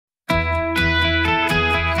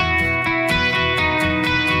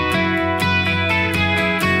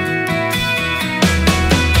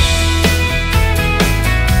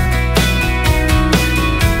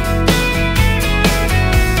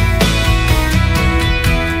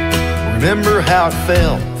Remember how it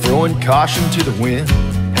felt, throwing caution to the wind,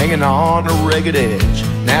 hanging on a ragged edge.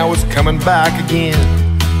 Now it's coming back again.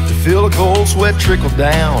 To feel a cold sweat trickle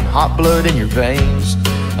down, hot blood in your veins,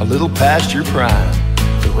 a little past your prime.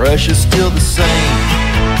 The rush is still the same.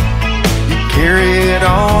 You carry it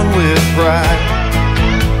on with pride,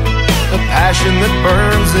 a passion that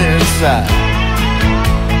burns inside,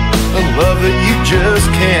 a love that you just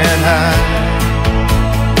can't hide.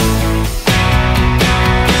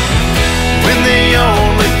 When the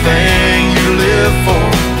only thing you live for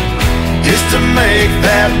is to make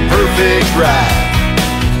that perfect right,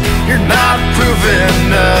 you're not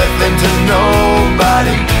proving nothing to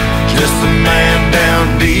nobody, just a man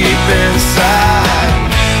down deep inside.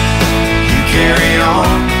 You carry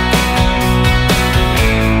on,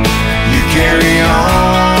 you carry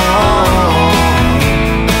on,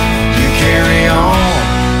 you carry on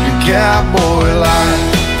your cowboy life.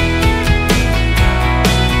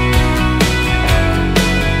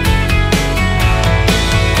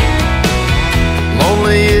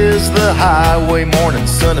 Lonely is the highway, morning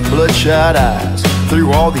sun and bloodshot eyes.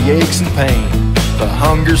 Through all the aches and pain, the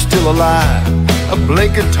hunger's still alive. A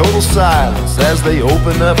blink of total silence as they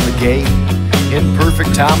open up the gate, in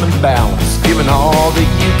perfect time and balance, giving all that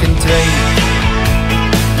you can take.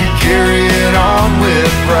 You carry it on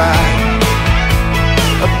with pride,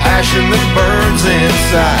 a passion that burns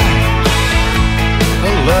inside,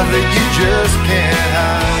 a love that you just can't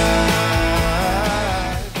hide.